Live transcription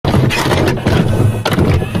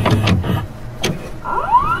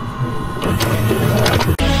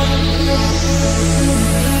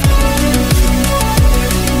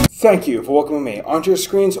Thank you for welcoming me onto your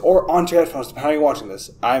screens or onto your headphones, depending on how you're watching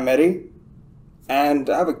this. I'm Eddie, and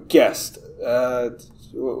I have a guest. What's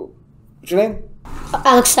your name?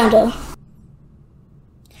 Alexander.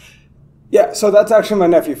 Yeah, so that's actually my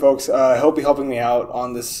nephew, folks. He'll be helping me out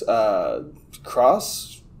on this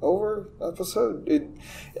crossover episode.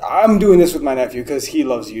 I'm doing this with my nephew because he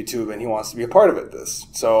loves YouTube and he wants to be a part of it.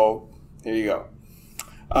 So here you go.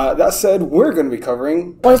 That said, we're going to be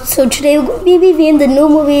covering... So today we're going to be reviewing the new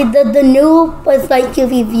movie, the new Buzz Lightyear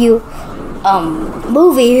review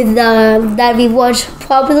movie that we watched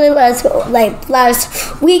probably last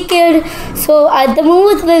weekend. So the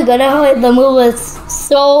movie was very good. The movie was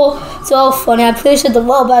so funny. I'm pretty sure the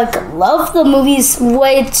world loved the movies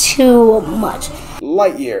way too much.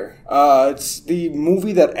 Lightyear. It's the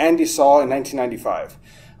movie that Andy saw in 1995.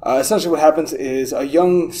 Essentially what happens is a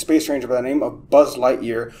young space ranger by the name of Buzz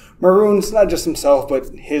Lightyear maroons not just himself, but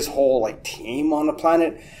his whole team on the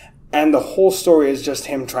planet. And the whole story is just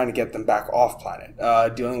him trying to get them back off planet.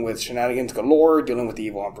 Dealing with shenanigans galore, dealing with the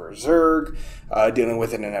evil Emperor Zurg, dealing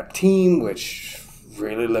with an inept team, which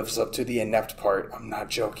really lives up to the inept part. I'm not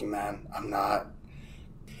joking, man. I'm not.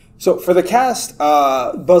 So for the cast,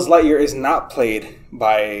 Buzz Lightyear is not played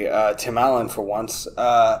by Tim Allen for once.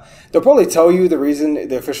 They'll probably tell you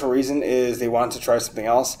the official reason is they wanted to try something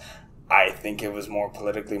else. I think it was more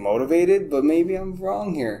politically motivated, but maybe I'm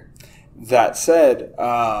wrong here. That said,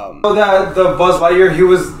 that the Buzz Lightyear, he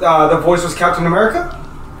was the voice was Captain America?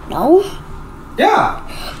 No. Yeah.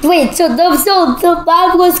 Wait, so the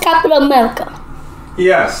Bob was Captain America?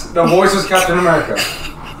 Yes, the voice was Captain America.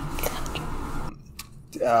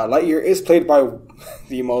 Lightyear is played by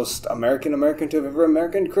the most American to have ever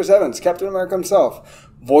American, Chris Evans, Captain America himself,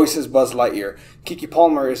 voices Buzz Lightyear. Keke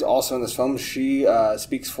Palmer is also in this film. She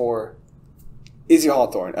speaks for Izzy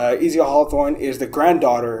Hawthorne. Izzy Hawthorne is the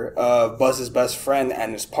granddaughter of Buzz's best friend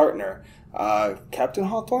and his partner. Captain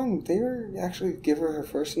Hawthorne, they actually give her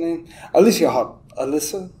first name. Alicia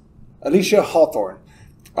Hawthorne,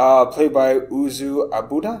 played by Uzu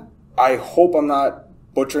Abuda. I hope I'm not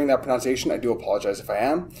butchering that pronunciation. I do apologize if I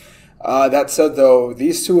am. That said, though,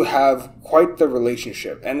 these two have quite the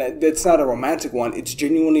relationship. And it's not a romantic one. It's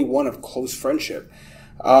genuinely one of close friendship.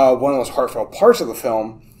 One of the most heartfelt parts of the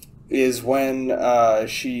film is when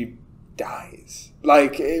she dies.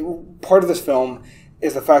 Part of this film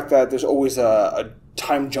is the fact that there's always a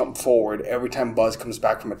time jump forward every time Buzz comes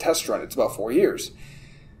back from a test run. It's about 4 years.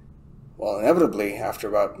 Well, inevitably, after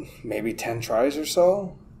about maybe 10 tries or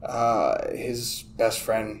so, his best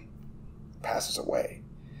friend passes away.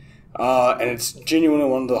 And it's genuinely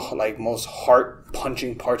one of the most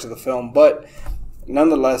heart-punching parts of the film, but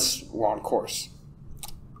nonetheless, we're on course.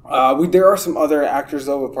 There are some other actors,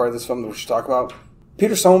 though, with part of this film that we should talk about.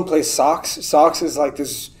 Peter Sohn plays Socks. Socks is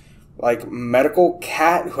this medical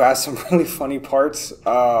cat who has some really funny parts.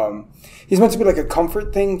 He's meant to be a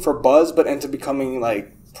comfort thing for Buzz, but ends up becoming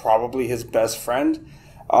probably his best friend.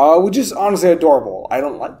 Which is honestly adorable. I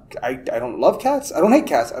don't love cats. I don't hate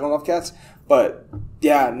cats. I don't love cats. But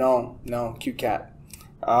yeah, no, cute cat.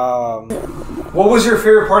 What was your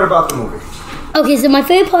favorite part about the movie? Okay, so my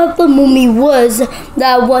favorite part of the movie was the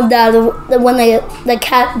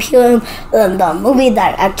cat appeared in the movie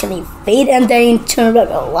that actually faded and then turned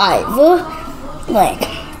alive.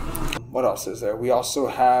 What else is there? We also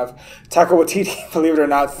have Taika Waititi, believe it or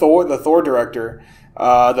not, the Thor director,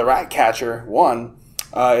 the rat catcher,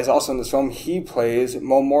 is also in this film. He plays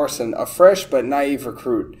Mo Morrison, a fresh but naive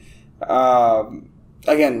recruit.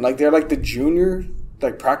 Again, they're the junior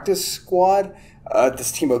practice squad.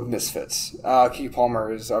 This team of misfits. Keke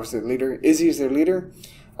Palmer is obviously the leader. Izzy is their leader.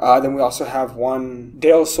 Then we also have one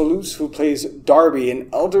Dale Solus who plays Darby, an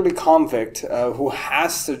elderly convict who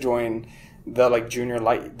has to join the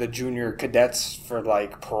junior cadets for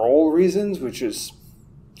parole reasons, which is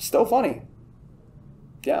still funny.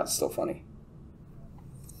 Yeah, it's still funny.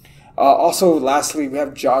 Also, lastly, we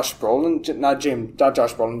have James Brolin,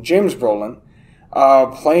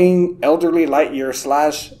 playing elderly Lightyear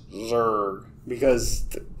 / Zurg, because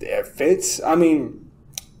it fits. I mean,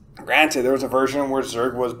 granted, there was a version where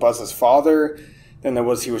Zurg was Buzz's father, then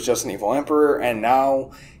he was just an evil emperor, and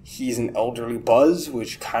now he's an elderly Buzz,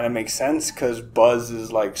 which kind of makes sense, because Buzz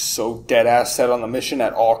is so dead-ass set on the mission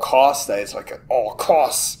at all costs, that it's at all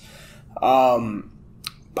costs.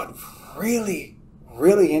 But really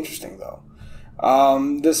interesting, though.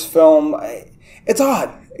 This film, it's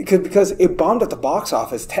odd because it bombed at the box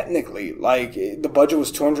office. Technically, the budget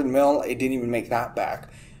was $200 million. It didn't even make that back.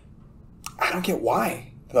 I don't get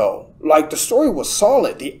why, though. The story was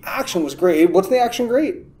solid. The action was great. Wasn't the action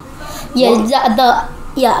great? Yeah,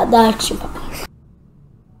 the action part.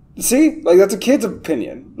 See? Like, that's a kid's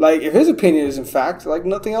opinion. Like, if his opinion is in fact, like,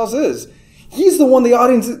 nothing else is. He's the one the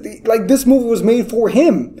audience, like, this movie was made for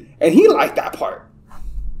him. And he liked that part.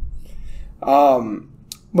 But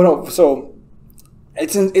no, so,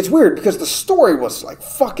 it's weird because the story was, like,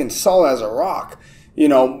 fucking solid as a rock. You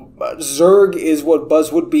know, Zurg is what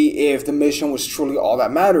Buzz would be if the mission was truly all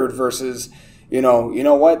that mattered versus, you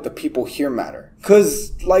know what? The people here matter.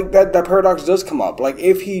 Because, like, that paradox does come up. Like,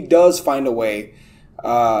 if he does find a way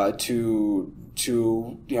to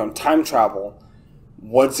time travel,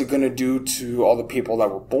 what's it going to do to all the people that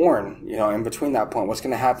were born, in between that point? What's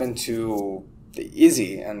going to happen to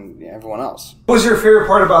Izzy and everyone else? What was your favorite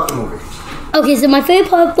part about the movie? Okay, so my favorite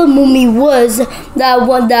part of the movie was the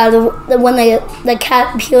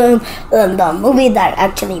cat appeared in the movie that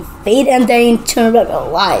actually faded and then he turned back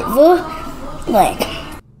alive.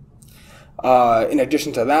 In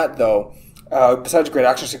addition to that, though, besides great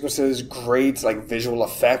action sequences, great like visual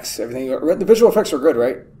effects, everything. The visual effects are good,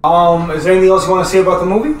 right? Is there anything else you want to say about the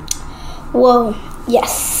movie? Well,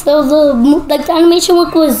 yes. So the animation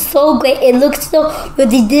work was so great. It looked so good.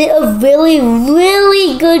 They did a really,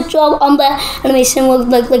 really good job on the animation work.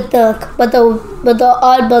 The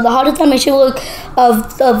hardest animation work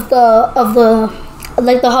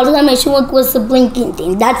the hardest animation work was the blinking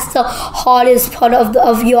thing. That's the hardest part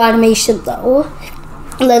of your animation, though.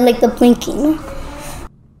 Like the blinking.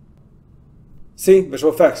 See,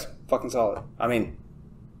 visual effects, fucking solid. I mean,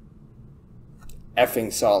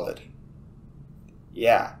 effing solid.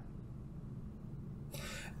 Yeah.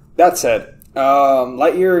 That said,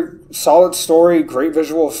 Lightyear, solid story, great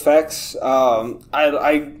visual effects. I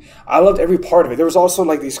loved every part of it. There was also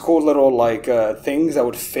like these cool little like things that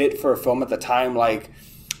would fit for a film at the time, like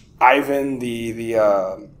Ivan,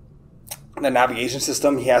 the navigation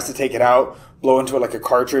system. He has to take it out, blow into it like a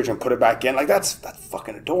cartridge, and put it back in. Like that's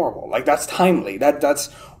fucking adorable. Like that's timely. That's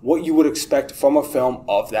what you would expect from a film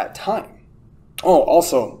of that time. Oh,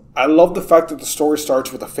 also, I love the fact that the story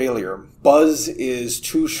starts with a failure. Buzz is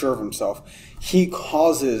too sure of himself. He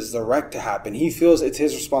causes the wreck to happen. He feels it's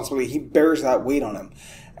his responsibility. He bears that weight on him.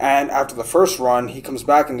 And after the first run, he comes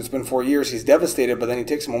back and it's been 4 years. He's devastated, but then he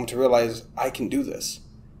takes a moment to realize, I can do this.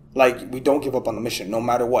 Like, we don't give up on the mission, no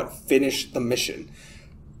matter what. Finish the mission.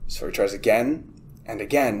 So he tries again and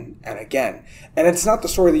again and again. And it's not the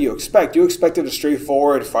story that you expect. You expected a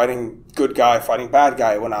straightforward fighting good guy, fighting bad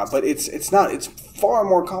guy, and whatnot. But it's not. It's far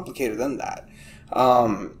more complicated than that.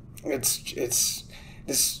 It's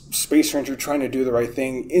this space ranger trying to do the right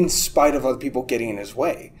thing in spite of other people getting in his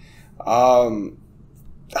way.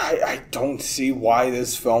 I don't see why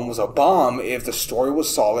this film was a bomb if the story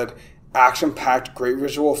was solid, action-packed, great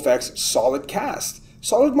visual effects, solid cast,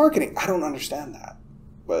 solid marketing. I don't understand that.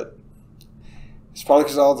 But it's probably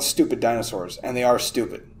because of all the stupid dinosaurs, and they are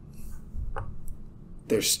stupid.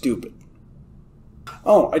 They're stupid.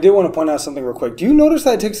 Oh, I did want to point out something real quick. Do you notice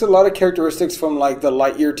that it takes a lot of characteristics from like the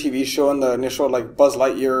Lightyear TV show and the initial like Buzz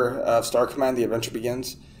Lightyear Star Command, The Adventure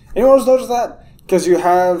Begins? Anyone else notice that? Because you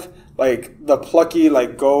have like the plucky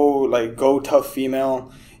go tough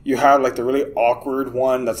female. You have like the really awkward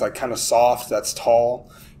one that's like kind of soft, that's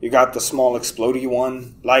tall. You got the small explodey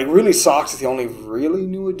one. Like really Socks is the only really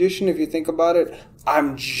new addition if you think about it.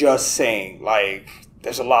 I'm just saying, like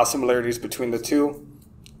there's a lot of similarities between the two.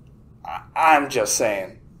 I'm just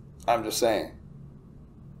saying. Just saying.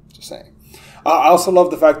 I also love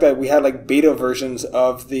the fact that we had like beta versions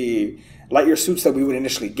of the Lightyear suits that we would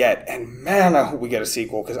initially get, and man, I hope we get a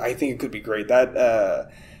sequel because I think it could be great. That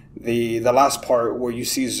the last part where you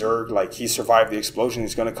see Zurg, like he survived the explosion,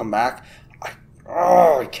 he's gonna come back.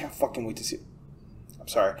 I can't fucking wait to see it. I'm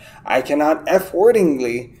sorry, I cannot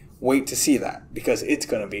F-wordingly wait to see that because it's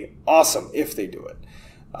gonna be awesome if they do it.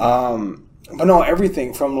 But no,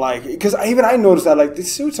 everything from like, because I noticed that like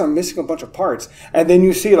these suits are missing a bunch of parts, and then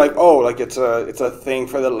you see like, oh, like it's a thing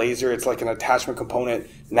for the laser, it's like an attachment component.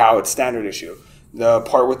 Now it's standard issue. The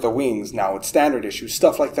part with the wings, now it's standard issue.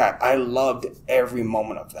 Stuff like that. I loved every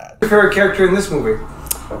moment of that. Your favorite character in this movie?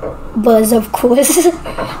 Buzz, of course.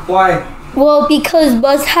 Why? Well, because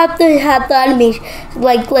Buzz had the animation,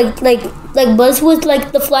 like Buzz was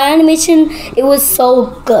like the fly animation. It was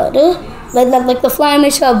so good. Like the fly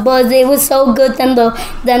animation of Buzz, it was so good than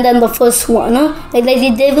the first one. Like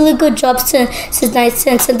they did a really good job since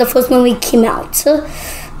the first movie came out.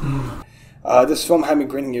 This film had me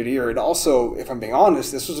grinning ear to ear, and also, if I'm being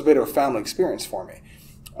honest, this was a bit of a family experience for me.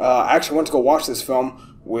 I actually went to go watch this film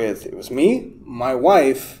it was me, my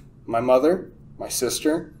wife, my mother, my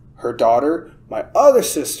sister, her daughter, my other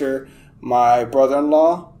sister, my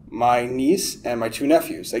brother-in-law, my niece, and my 2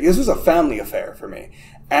 nephews. Like, this was a family affair for me.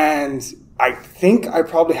 And I think I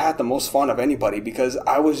probably had the most fun of anybody because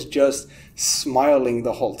I was just smiling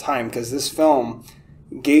the whole time because this film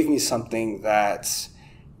gave me something that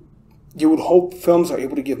you would hope films are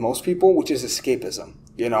able to give most people, which is escapism.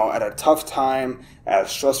 You know, at a tough time, at a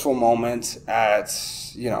stressful moment,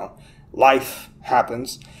 life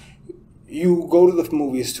happens, you go to the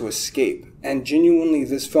movies to escape. And genuinely,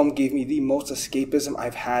 this film gave me the most escapism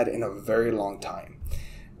I've had in a very long time.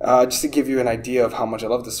 Just to give you an idea of how much I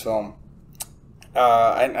love this film,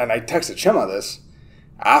 and I texted Chema this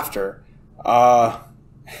after,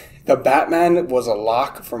 the Batman was a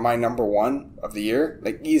lock for my number 1 of the year.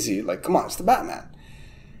 Like, easy. Like, come on, it's the Batman.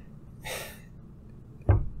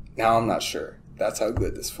 Now I'm not sure. That's how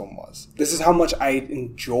good this film was. This is how much I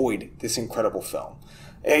enjoyed this incredible film.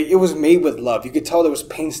 It was made with love. You could tell there was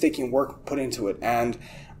painstaking work put into it, and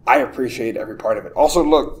I appreciate every part of it. Also,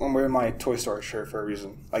 look, I'm wearing my Toy Story shirt for a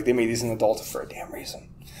reason. Like, they made these in adult for a damn reason.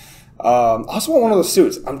 I also want one of those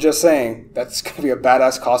suits. I'm just saying, that's going to be a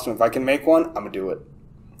badass costume. If I can make one, I'm going to do it.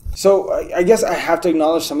 So I guess I have to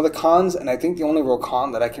acknowledge some of the cons, and I think the only real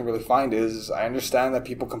con that I can really find is I understand that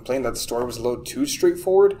people complain that the story was a little too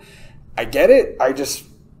straightforward. I get it. I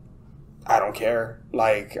don't care.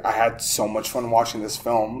 Like, I had so much fun watching this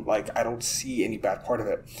film. Like, I don't see any bad part of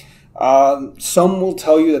it. Some will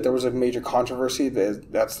tell you that there was a major controversy.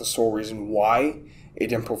 That's the sole reason why it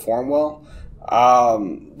didn't perform well.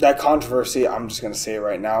 That controversy, I'm just going to say it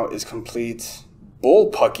right now, is complete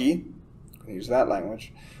bullpucky. I'm going to use that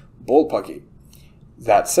language. Bullpucky.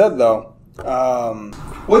 That said, though,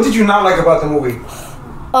 what did you not like about the movie?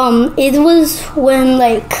 It was when,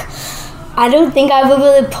 like, I don't think I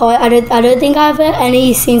don't think I have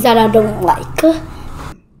any scenes that I don't like.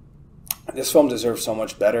 This film deserves so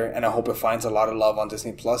much better, and I hope it finds a lot of love on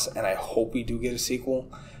Disney Plus, and I hope we do get a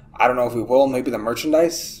sequel. I don't know if we will. Maybe the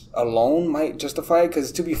merchandise alone might justify it,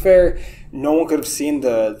 because to be fair, no one could have seen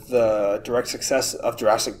the direct success of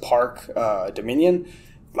Jurassic Park Dominion.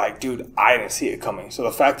 Like, dude, I didn't see it coming. So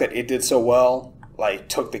the fact that it did so well, like,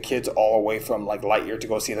 took the kids all away from, like, Lightyear to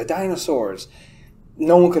go see the dinosaurs.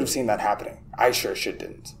 No one could have seen that happening. I sure shit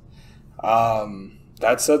didn't.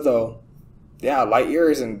 That said, though, yeah, Lightyear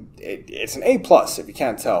it's an A+ if you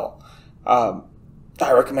can't tell.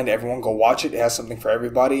 I recommend everyone go watch it. It has something for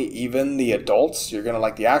everybody, even the adults. You're gonna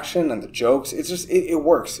like the action and the jokes. It's just it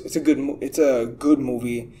works. It's a good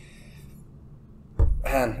movie.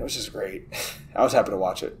 Man, it was just great. I was happy to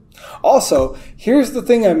watch it. Also, here's the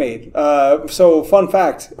thing I made. So, fun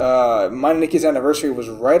fact, mine and Nikki's anniversary was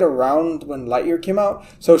right around when Lightyear came out.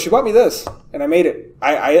 So she bought me this, and I made it.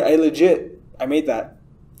 I made that.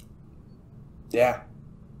 Yeah.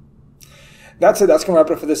 That's it. That's going to wrap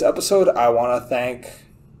it up for this episode. I want to thank...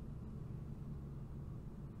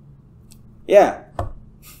 Yeah.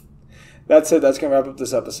 That's it. That's going to wrap up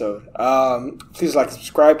this episode. Please like and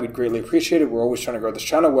subscribe. We'd greatly appreciate it. We're always trying to grow this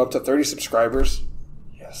channel. We're up to 30 subscribers.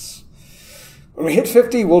 Yes. When we hit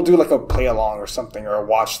 50, we'll do like a play along or something, or a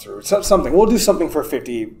watch through. Something. We'll do something for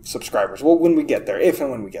 50 subscribers. Well, when we get there. If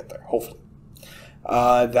and when we get there. Hopefully.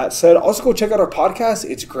 That said, also go check out our podcast.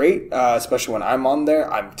 It's great, especially when I'm on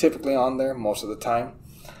there. I'm typically on there most of the time.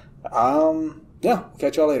 Yeah,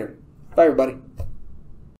 catch y'all later. Bye, everybody.